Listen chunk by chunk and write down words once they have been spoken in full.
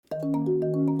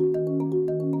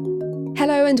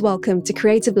and welcome to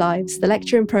Creative Lives, the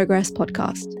Lecture in Progress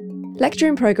podcast. Lecture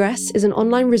in Progress is an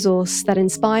online resource that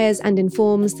inspires and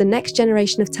informs the next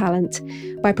generation of talent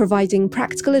by providing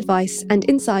practical advice and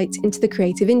insight into the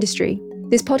creative industry.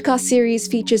 This podcast series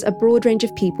features a broad range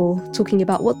of people talking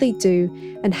about what they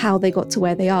do and how they got to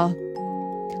where they are.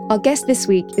 Our guest this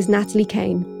week is Natalie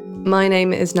Kane. My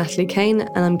name is Natalie Kane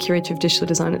and I'm Curator of Digital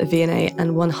Design at the V&A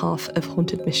and one half of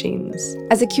Haunted Machines.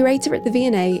 As a curator at the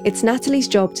V&A, it's Natalie's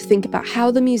job to think about how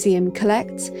the museum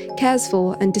collects, cares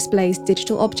for and displays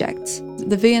digital objects.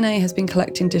 The V&A has been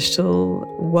collecting digital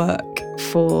work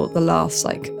for the last,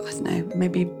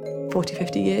 maybe 40,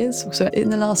 50 years. So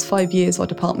in the last 5 years, our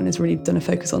department has really done a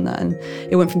focus on that. And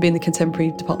it went from being the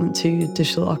contemporary department to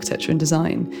digital architecture and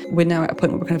design. We're now at a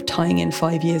point where we're kind of tying in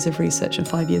 5 years of research and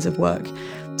 5 years of work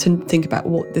to think about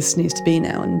what this needs to be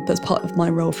now. And that's part of my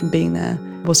role from being there,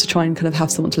 was to try and kind of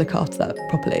have someone to look after that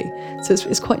properly. So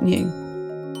it's quite new.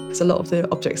 Because a lot of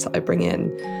the objects that I bring in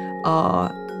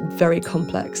are very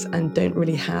complex and don't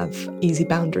really have easy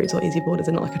boundaries or easy borders.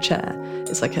 They're not like a chair.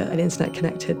 It's like an internet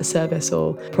connected service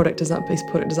or product design, based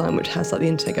product design, which has like the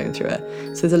internet going through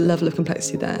it. So there's a level of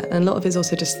complexity there. And a lot of it is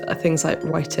also just things like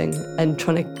writing and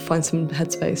trying to find some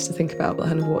headspace to think about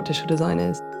kind of what digital design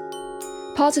is.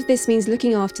 Part of this means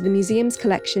looking after the museum's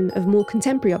collection of more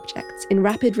contemporary objects in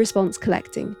rapid response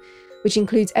collecting, which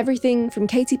includes everything from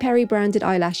Katy Perry branded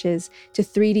eyelashes to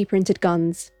 3D printed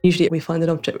guns. Usually we find an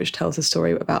object which tells a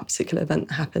story about a particular event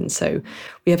that happened. So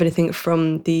we have anything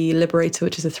from the Liberator,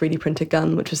 which is a 3D printed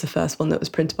gun, which was the first one that was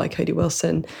printed by Cody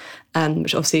Wilson,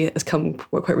 which obviously has come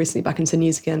quite recently back into the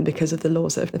news again because of the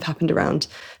laws that have happened around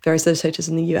various legislators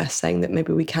in the US saying that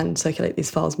maybe we can circulate these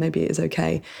files, maybe it is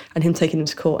okay, and him taking them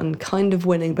to court and kind of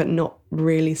winning, but not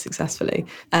really successfully.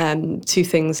 To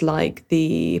things like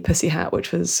the Pussy Hat,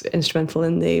 which was instrumental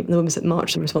in the Women's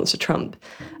March in response to Trump.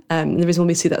 And the reason why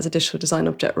we see that as a digital design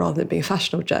object rather than being a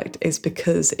fashion object is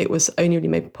because it was only really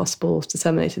made possible,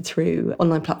 disseminated through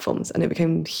online platforms, and it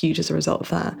became huge as a result of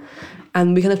that.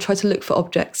 And we kind of try to look for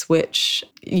objects which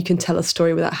you can tell a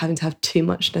story without having to have too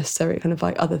much necessary kind of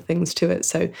like other things to it.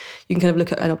 So you can kind of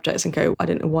look at an object and go, I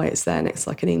don't know why it's there next to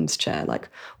like an Eames chair. Like,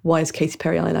 why is Katy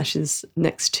Perry eyelashes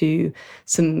next to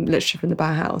some literature from the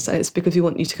Bauhaus? And it's because we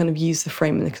want you to kind of use the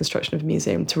frame and the construction of a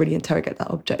museum to really interrogate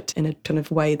that object in a kind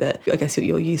of way that I guess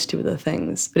you're used to with other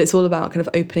things. But it's all about kind of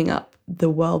opening up the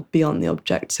world beyond the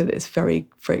object so that it's very,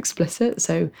 very explicit.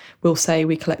 So we'll say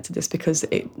we collected this because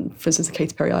it, for instance, the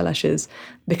Katy Perry eyelashes,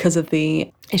 because of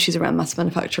the issues around mass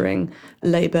manufacturing,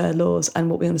 labour laws, and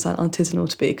what we understand artisanal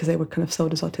to be, because they were kind of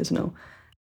sold as artisanal.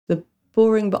 The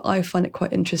boring, but I find it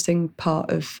quite interesting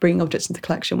part of bringing objects into the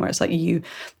collection, where it's like you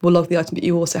will log the item, but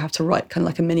you also have to write kind of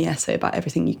like a mini essay about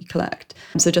everything you can collect.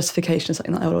 So justification is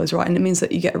something that I will always write, and it means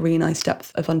that you get a really nice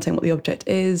depth of understanding what the object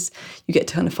is. You get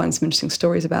to kind of find some interesting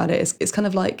stories about it. It's kind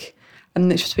of like a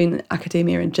mixture between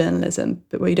academia and journalism,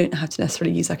 but where you don't have to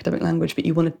necessarily use academic language, but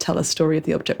you want to tell a story of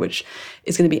the object which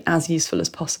is going to be as useful as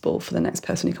possible for the next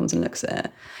person who comes and looks at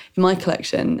it. In my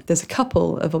collection, there's a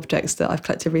couple of objects that I've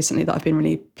collected recently that I've been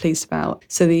really pleased about.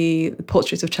 So the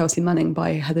portraits of Chelsea Manning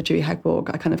by Heather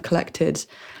Dewey-Hagborg I kind of collected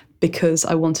because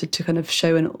I wanted to kind of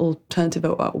show an alternative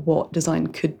about what design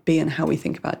could be and how we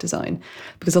think about design.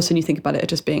 Because often you think about it as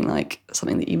just being like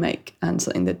something that you make and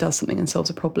something that does something and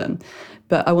solves a problem.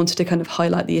 But I wanted to kind of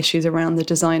highlight the issues around the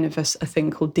design of a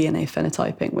thing called DNA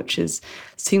phenotyping, which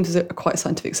seems as a quite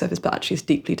scientific surface, but actually is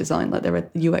deeply designed. Like, there are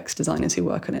UX designers who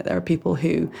work on it. There are people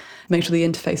who make sure the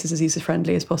interface is as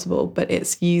user-friendly as possible, but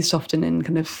it's used often in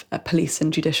kind of police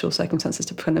and judicial circumstances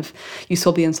to kind of, you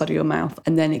swab the inside of your mouth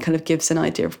and then it kind of gives an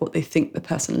idea of what they think the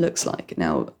person looks like.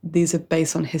 Now, these are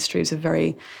based on histories of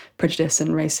very prejudiced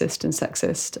and racist and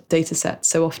sexist data sets.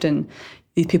 So often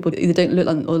these people either don't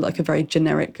look like a very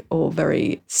generic or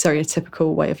very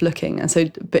stereotypical way of looking. And so,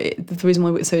 but the reason why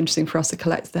it was so interesting for us to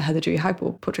collect the Heather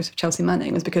Dewey-Hagborg portraits of Chelsea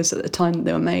Manning was because at the time that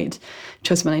they were made,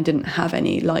 Chelsea Manning didn't have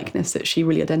any likeness that she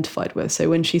really identified with. So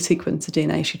when she sequenced the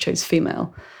DNA, she chose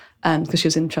female because she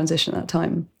was in transition at that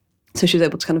time. So she was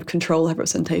able to kind of control her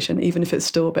representation, even if it's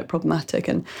still a bit problematic.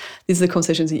 And these are the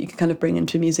conversations that you can kind of bring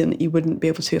into a museum that you wouldn't be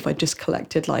able to if I just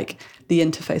collected like the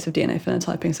interface of DNA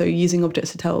phenotyping. So using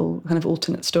objects to tell kind of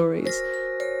alternate stories.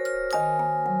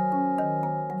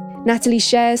 Natalie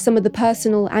shares some of the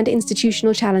personal and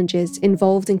institutional challenges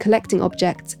involved in collecting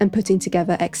objects and putting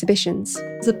together exhibitions.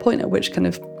 There's a point at which kind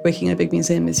of working in a big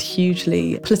museum is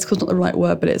hugely, political is not the right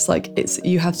word, but it's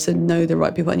you have to know the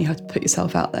right people and you have to put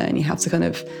yourself out there and you have to kind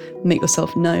of make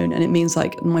yourself known. And it means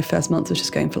like my first month was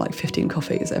just going for like 15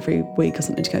 coffees every week or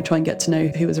something to go try and get to know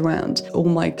who was around. All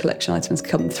my collection items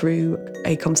come through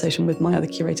a conversation with my other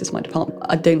curators in my department.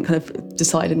 I don't kind of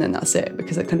decide and then that's it,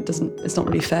 because it kind of it's not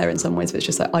really fair in some ways, but it's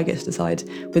just like I get to decide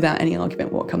without any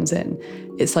argument what comes in.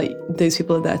 It's like those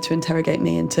people are there to interrogate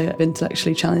me and to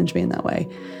intellectually challenge me in that way.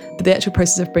 But the actual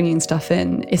process of bringing stuff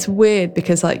in, it's weird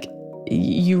because like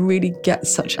you really get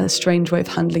such a strange way of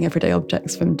handling everyday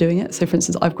objects from doing it. So for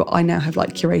instance, I now have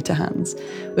like curator hands,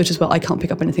 which is where I can't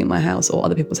pick up anything in my house or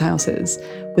other people's houses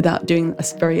without doing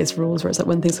various rules, where it's like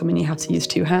when things come in, you have to use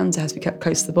two hands, it has to be kept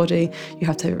close to the body, you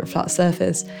have to have a flat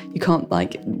surface, you can't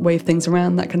like wave things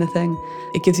around, that kind of thing.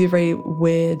 It gives you a very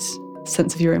weird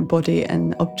sense of your own body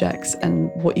and objects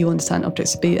and what you understand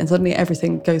objects to be, and suddenly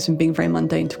everything goes from being very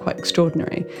mundane to quite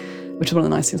extraordinary, which is one of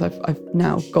the nice things I've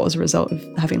now got as a result of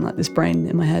having like this brain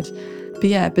in my head. But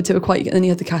yeah, but it were quite, then you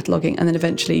have the cataloguing, and then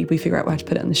eventually we figure out where to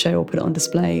put it on the show or put it on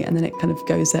display, and then it kind of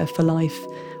goes there for life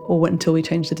or until we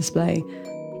change the display.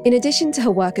 In addition to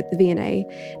her work at the V&A,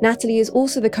 Natalie is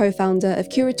also the co-founder of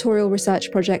curatorial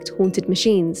research project Haunted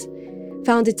Machines.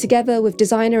 Founded together with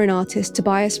designer and artist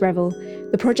Tobias Revel,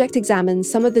 the project examines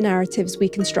some of the narratives we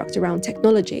construct around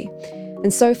technology.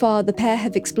 And so far, the pair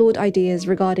have explored ideas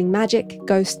regarding magic,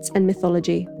 ghosts, and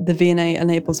mythology. The V&A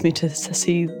enables me to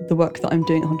see the work that I'm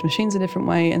doing at Haunted Machines in a different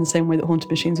way, in the same way that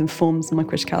Haunted Machines informs my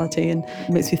criticality and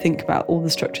makes me think about all the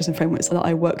structures and frameworks that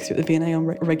I work through at the V&A on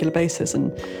a regular basis,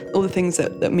 and all the things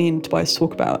that me and Tobias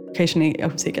talk about. Occasionally,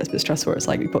 obviously, it gets a bit stressful. It's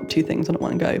like we've got two things on at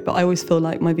one go, but I always feel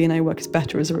like my V&A work is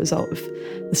better as a result of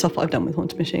the stuff that I've done with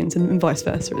Haunted Machines, and vice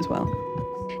versa as well.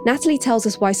 Natalie tells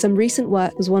us why some recent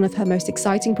work was one of her most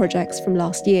exciting projects from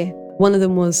last year. One of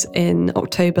them was in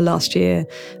October last year.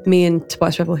 Me and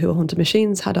Tobias Revel, who are Haunted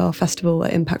Machines, had our festival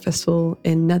at Impact Festival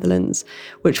in Netherlands,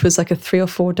 which was like a 3 or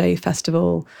 4 day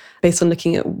festival based on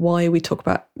looking at why we talk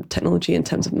about technology in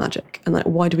terms of magic, and like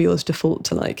why do we always default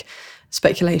to like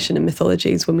speculation and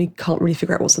mythologies when we can't really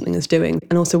figure out what something is doing,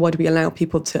 and also why do we allow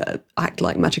people to act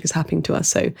like magic is happening to us.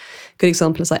 So a good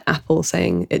example is like Apple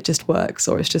saying it just works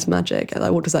or it's just magic, and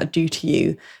like what does that do to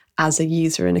you as a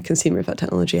user and a consumer of that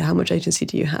technology? How much agency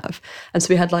do you have? And so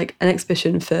we had like an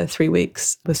exhibition for 3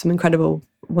 weeks with some incredible,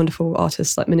 wonderful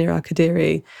artists like Munira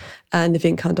Al-Qadiri,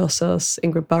 Naveen Cardosos,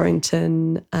 Ingrid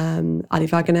Burrington, Ali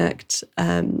Wagenknecht.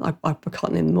 I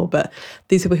can't name them all, but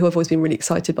these people who I've always been really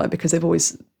excited by, because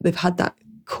they've had that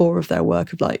core of their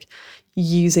work of like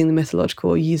using the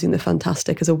mythological, using the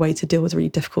fantastic as a way to deal with a really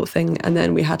difficult thing. And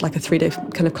then we had like a 3-day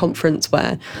kind of conference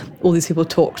where all these people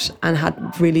talked and had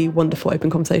really wonderful open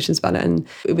conversations about it. And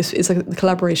it's like the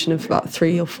collaboration of about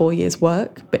 3 or 4 years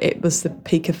work, but it was the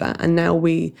peak of that. And now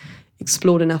we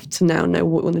explored enough to now know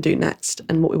what we want to do next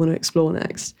and what we want to explore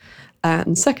next.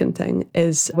 And second thing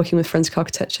is working with Forensic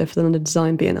Architecture for the London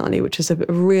Design Biennale, which is a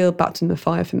real baptism of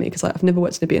fire for me, because I've never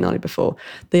worked in a Biennale before.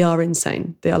 They are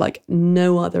insane. They are like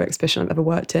no other exhibition I've ever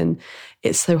worked in.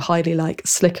 It's so highly like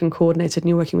slick and coordinated, and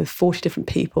you're working with 40 different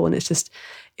people, and it's just,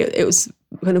 it was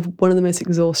kind of one of the most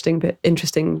exhausting but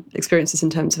interesting experiences in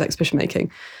terms of exhibition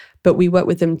making. But we worked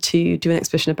with them to do an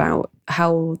exhibition about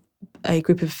how a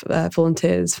group of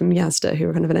volunteers from Yazda, who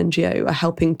are kind of an NGO, are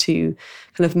helping to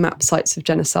kind of map sites of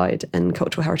genocide and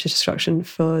cultural heritage destruction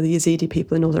for the Yazidi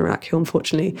people in northern Iraq, who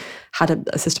unfortunately had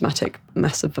a systematic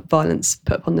massive violence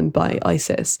put upon them by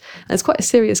ISIS. And it's quite a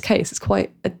serious case.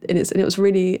 It was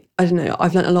really, I don't know,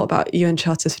 I've learned a lot about UN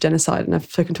Charters for Genocide, and I've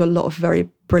spoken to a lot of very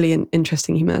brilliant,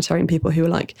 interesting humanitarian people who are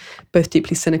like both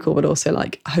deeply cynical but also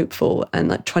like hopeful, and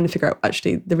like trying to figure out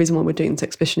actually the reason why we're doing this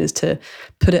exhibition is to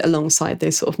put it alongside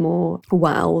those sort of more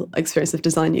wow experience of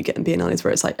design you get in biennales,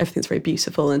 where it's like everything's very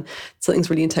beautiful and something's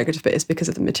really integrative, but it's because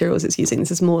of the materials it's using.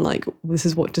 This is more like, this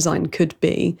is what design could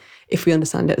be if we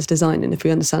understand it as design, and if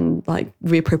we understand like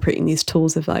reappropriating these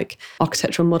tools of like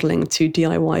architectural modelling to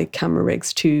DIY camera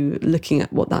rigs to looking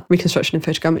at what that reconstruction in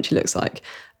photogrammetry looks like.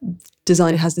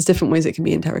 Design has these different ways it can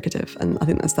be interrogative, and I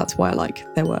think that's why I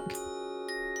like their work.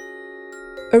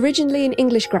 Originally an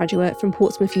English graduate from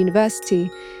Portsmouth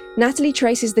University, Natalie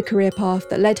traces the career path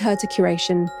that led her to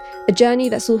curation, a journey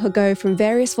that saw her go from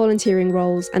various volunteering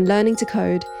roles and learning to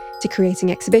code to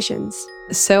creating exhibitions.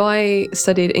 So I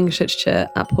studied English literature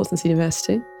at Portsmouth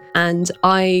University, and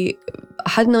I I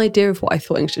had an idea of what I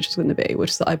thought English literature was going to be,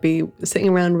 which is that I'd be sitting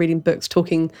around reading books,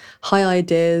 talking high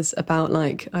ideas about,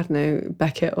 like, I don't know,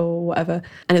 Beckett or whatever.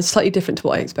 And it's slightly different to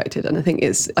what I expected. And I think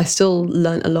I still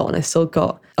learned a lot, and I still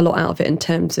got a lot out of it in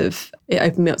terms of it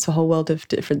opened me up to a whole world of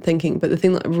different thinking. But the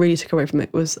thing that I really took away from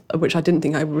it was, which I didn't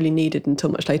think I really needed until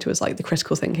much later, was like the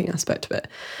critical thinking aspect of it.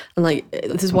 And like,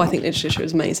 this is why I think literature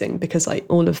is amazing, because like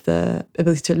all of the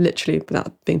ability to literally,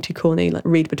 without being too corny, like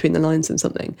read between the lines in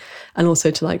something, and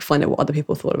also to like find out what other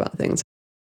people thought about things.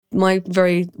 My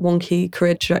very wonky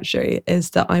career trajectory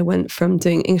is that I went from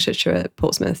doing English literature at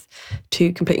Portsmouth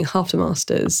to completing half a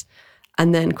master's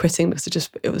and then quitting because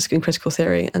it was in critical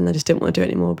theory, and I just didn't want to do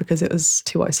it anymore because it was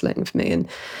too isolating for me. And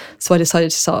so I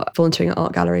decided to start volunteering at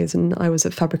art galleries, and I was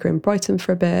at Fabrica in Brighton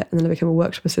for a bit, and then I became a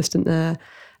workshop assistant there.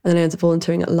 And then I ended up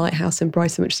volunteering at Lighthouse in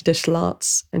Brighton, which is a digital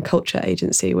arts and culture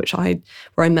agency, where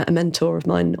I met a mentor of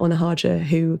mine, Honor Harger,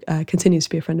 who continues to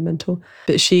be a friend and mentor.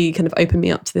 But she kind of opened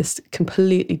me up to this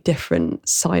completely different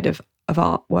side of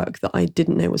artwork that I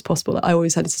didn't know was possible. I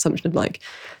always had this assumption of like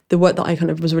the work that I kind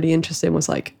of was really interested in was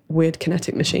like weird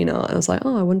kinetic machine art. And I was like,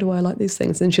 oh, I wonder why I like these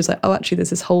things. And she was like, oh, actually, there's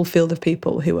this whole field of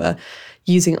people who are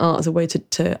using art as a way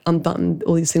to unbutton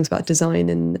all these things about design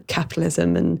and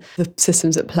capitalism and the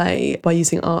systems at play by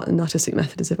using art and artistic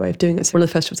method as a way of doing it. So one of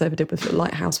the first jobs I ever did with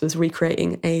Lighthouse was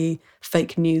recreating a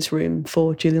fake newsroom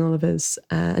for Julian Oliver's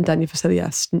and Daniel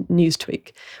Vasilias News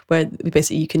Tweak, where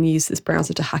basically you can use this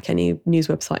browser to hack any news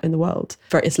website in the world.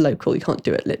 It's local, you can't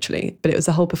do it literally. But it was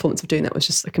the whole performance of doing that was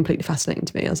just completely fascinating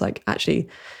to me. I was like, actually,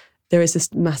 there is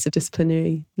this massive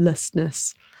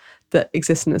disciplinarylessness that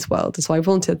exists in this world. And so I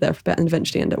volunteered there for a bit and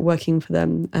eventually ended up working for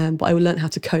them. But I learned how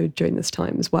to code during this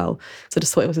time as well. So I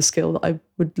just thought it was a skill that I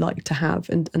would like to have.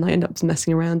 And I ended up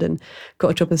messing around and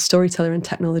got a job as storyteller and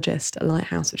technologist at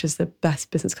Lighthouse, which is the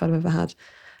best business card I've ever had.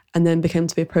 And then became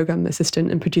to be a program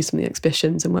assistant and produced some of the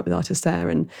exhibitions and worked with artists there.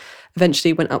 And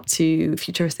eventually went up to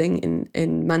Future Thing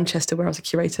in Manchester, where I was a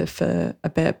curator for a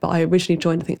bit. But I originally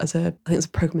joined, I think it was a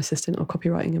program assistant or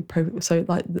copywriting and program. So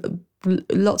like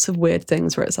lots of weird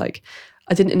things where it's like,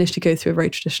 I didn't initially go through a very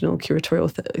traditional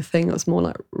curatorial thing. It was more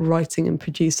like writing and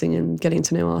producing and getting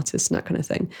to know artists and that kind of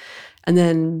thing. And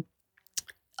then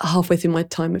halfway through my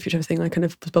time at Future Thing, I kind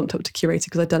of was bumped up to curator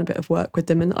because I'd done a bit of work with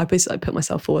them, and I basically put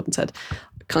myself forward and said,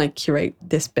 can I curate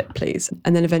this bit, please?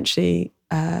 And then eventually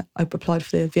I applied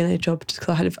for the V&A job just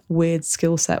because I had a weird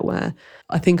skill set where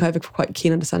I think I have a quite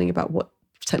keen understanding about what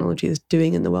technology is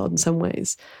doing in the world in some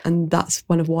ways. And that's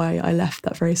one of why I left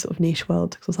that very sort of niche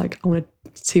world, because I was like, I want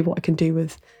to see what I can do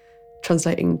with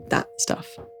translating that stuff.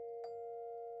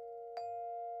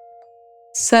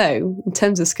 So, in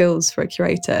terms of skills for a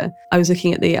curator, I was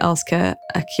looking at the Ask a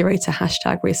Curator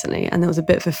hashtag recently, and there was a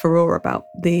bit of a furore about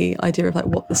the idea of like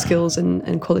what the skills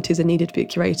and qualities are needed to be a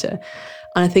curator.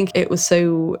 And I think it was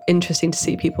so interesting to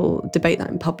see people debate that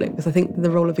in public, because I think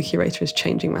the role of a curator is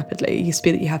changing rapidly. It used to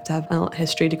be that you have to have an art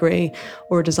history degree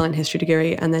or a design history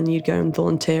degree, and then you'd go and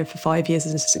volunteer for 5 years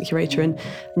as an assistant curator, and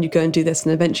you'd go and do this,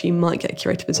 and eventually you might get a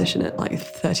curator position at like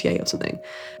 38 or something.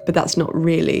 But that's not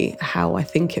really how I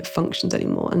think it functions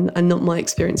anymore, and not my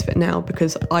experience of it now,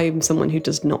 because I'm someone who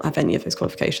does not have any of those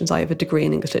qualifications. I have a degree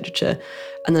in English literature,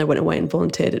 and then I went away and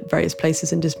volunteered at various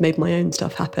places and just made my own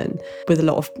stuff happen with a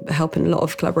lot of help and a lot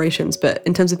of collaborations. But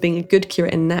in terms of being a good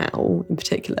curator now, in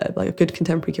particular, like a good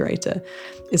contemporary curator,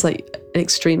 is like an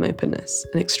extreme openness,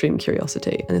 an extreme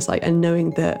curiosity, and it's like, and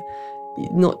knowing that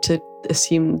not to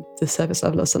assume the surface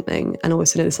level of something, and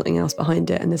always to know there's something else behind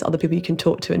it, and there's other people you can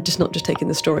talk to, and just not just taking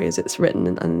the story as it's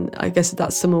written. And I guess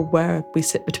that's somewhere where we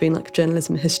sit between like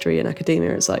journalism, history and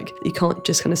academia. It's like, you can't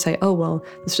just kind of say, oh, well,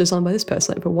 this was designed by this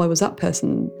person, like, but why was that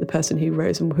person the person who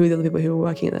wrote, and who are the other people who were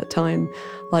working at that time?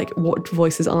 Like, what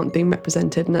voices aren't being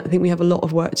represented? And I think we have a lot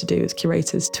of work to do as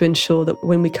curators to ensure that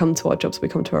when we come to our jobs, we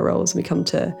come to our roles, and we come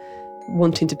to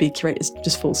wanting to be curators,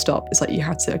 just full stop. It's like you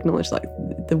have to acknowledge like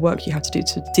the work you have to do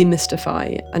to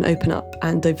demystify and open up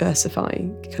and diversify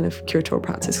kind of curatorial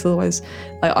practice. Because otherwise,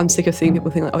 like, I'm sick of seeing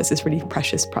people think like, oh, it's this really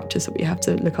precious practice that we have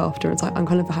to look after. And it's like, I'm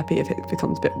kind of happy if it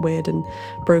becomes a bit weird and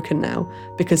broken now,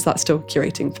 because that's still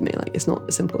curating for me. Like, it's not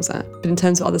as simple as that. But in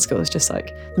terms of other skills, just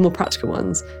like the more practical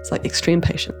ones, it's like extreme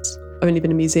patience. I've only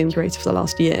been a museum curator for the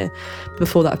last year.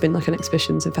 Before that, I've been like an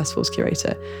exhibitions and festivals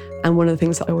curator. And one of the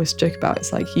things that I always joke about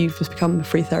is like, you've just become a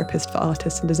free therapist for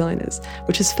artists and designers,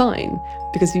 which is fine,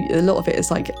 because a lot of it is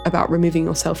like about removing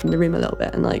yourself from the room a little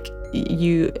bit. And like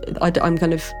I'm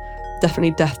kind of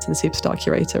definitely death to the superstar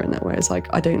curator in that way. It's like,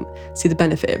 I don't see the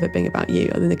benefit of it being about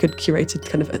you. I think a good curator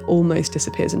kind of almost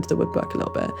disappears into the woodwork a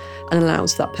little bit and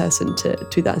allows that person to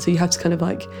do that. So you have to kind of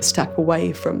like step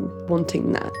away from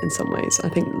wanting that in some ways. I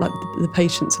think like the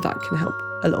patience of that can help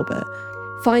a little bit.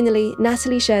 Finally,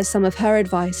 Natalie shares some of her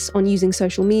advice on using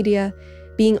social media,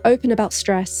 being open about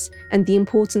stress, and the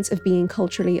importance of being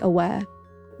culturally aware.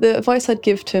 The advice I'd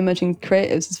give to emerging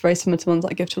creatives is very similar to ones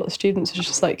I give to a lot of students, which is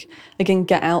just like, again,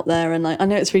 get out there. And like, I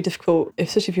know it's really difficult,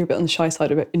 especially if you're a bit on the shy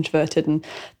side, a bit introverted, and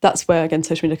that's where, again,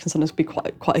 social media can sometimes be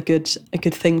quite a good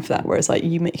thing for that. Whereas like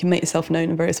you can make yourself known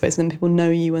in various ways, and then people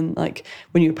know you, and like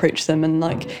when you approach them, and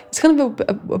like it's kind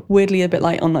of weirdly a bit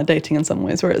like online dating in some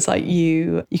ways, where it's like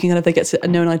you can kind of, they get to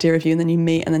know an idea of you, and then you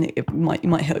meet, and then you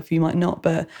might hit you might not,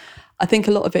 but I think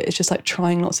a lot of it is just like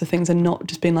trying lots of things and not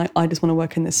just being like, I just want to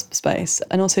work in this space,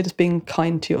 and also just being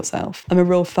kind to yourself. I'm a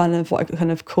real fan of what I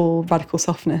kind of call radical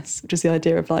softness, which is the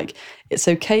idea of like, it's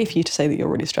okay for you to say that you're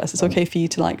really stressed. It's okay for you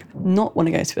to like not want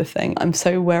to go to a thing. I'm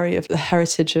so wary of the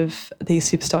heritage of the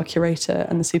Superstar curator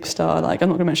and the Superstar, like I'm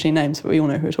not going to mention any names, but we all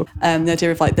know who we're talking. The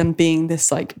idea of like them being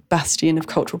this like bastion of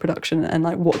cultural production and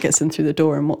like what gets them through the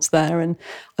door and what's there. And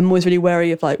I'm always really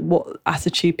wary of like what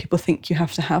attitude people think you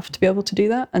have to be able to do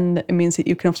that. And it means that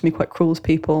you can often be quite cruel to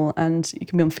people, and you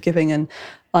can be unforgiving. And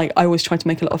like I always try to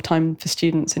make a lot of time for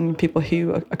students and people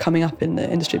who are coming up in the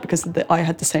industry, because I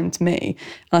had the same to me.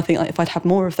 And I think like if I'd had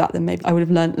more of that, then maybe I would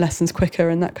have learned lessons quicker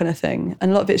and that kind of thing.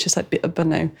 And a lot of it's just like, I don't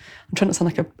know, I'm trying not to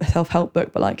sound like a self-help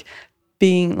book, but like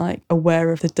being like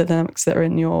aware of the dynamics that are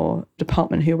in your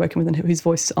department, who you're working with and whose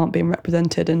voices aren't being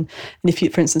represented. And if you,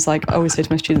 for instance, like I always say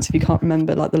to my students, if you can't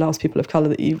remember like the last people of colour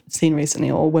that you've seen recently,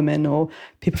 or women, or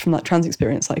people from like trans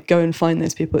experience, like go and find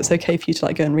those people. It's okay for you to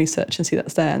like go and research and see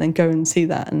that's there, and then go and see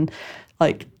that, and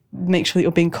like make sure that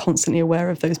you're being constantly aware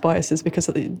of those biases, because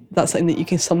that's something that you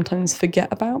can sometimes forget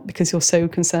about because you're so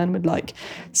concerned with like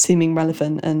seeming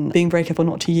relevant, and being very careful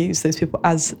not to use those people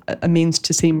as a means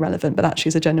to seem relevant, but actually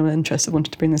as a genuine interest of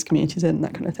wanting to bring those communities in,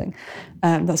 that kind of thing.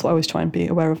 That's what I always try and be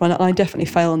aware of. And I definitely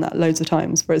fail on that loads of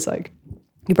times, where it's like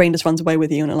your brain just runs away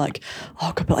with you and you're like,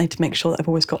 oh God, but I need to make sure that I've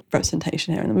always got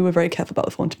representation here. And we were very careful about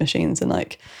the Thornton machines, and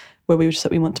like where we were just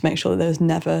like, we want to make sure that there's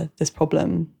never this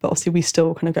problem, but obviously we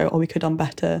still kind of go, oh, we could have done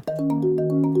better.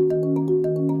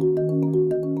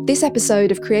 This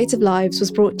episode of Creative Lives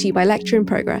was brought to you by Lecture in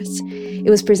Progress.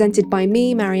 It was presented by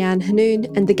me, Marianne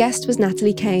Hanoun, and the guest was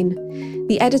Natalie Kane.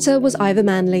 The editor was Ivor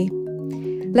Manley.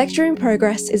 Lecture in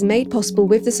Progress is made possible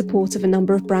with the support of a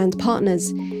number of brand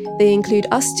partners. They include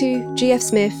Us2, GF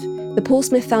Smith, the Paul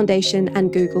Smith Foundation,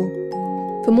 and Google.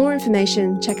 For more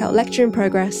information, check out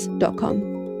lectureinprogress.com.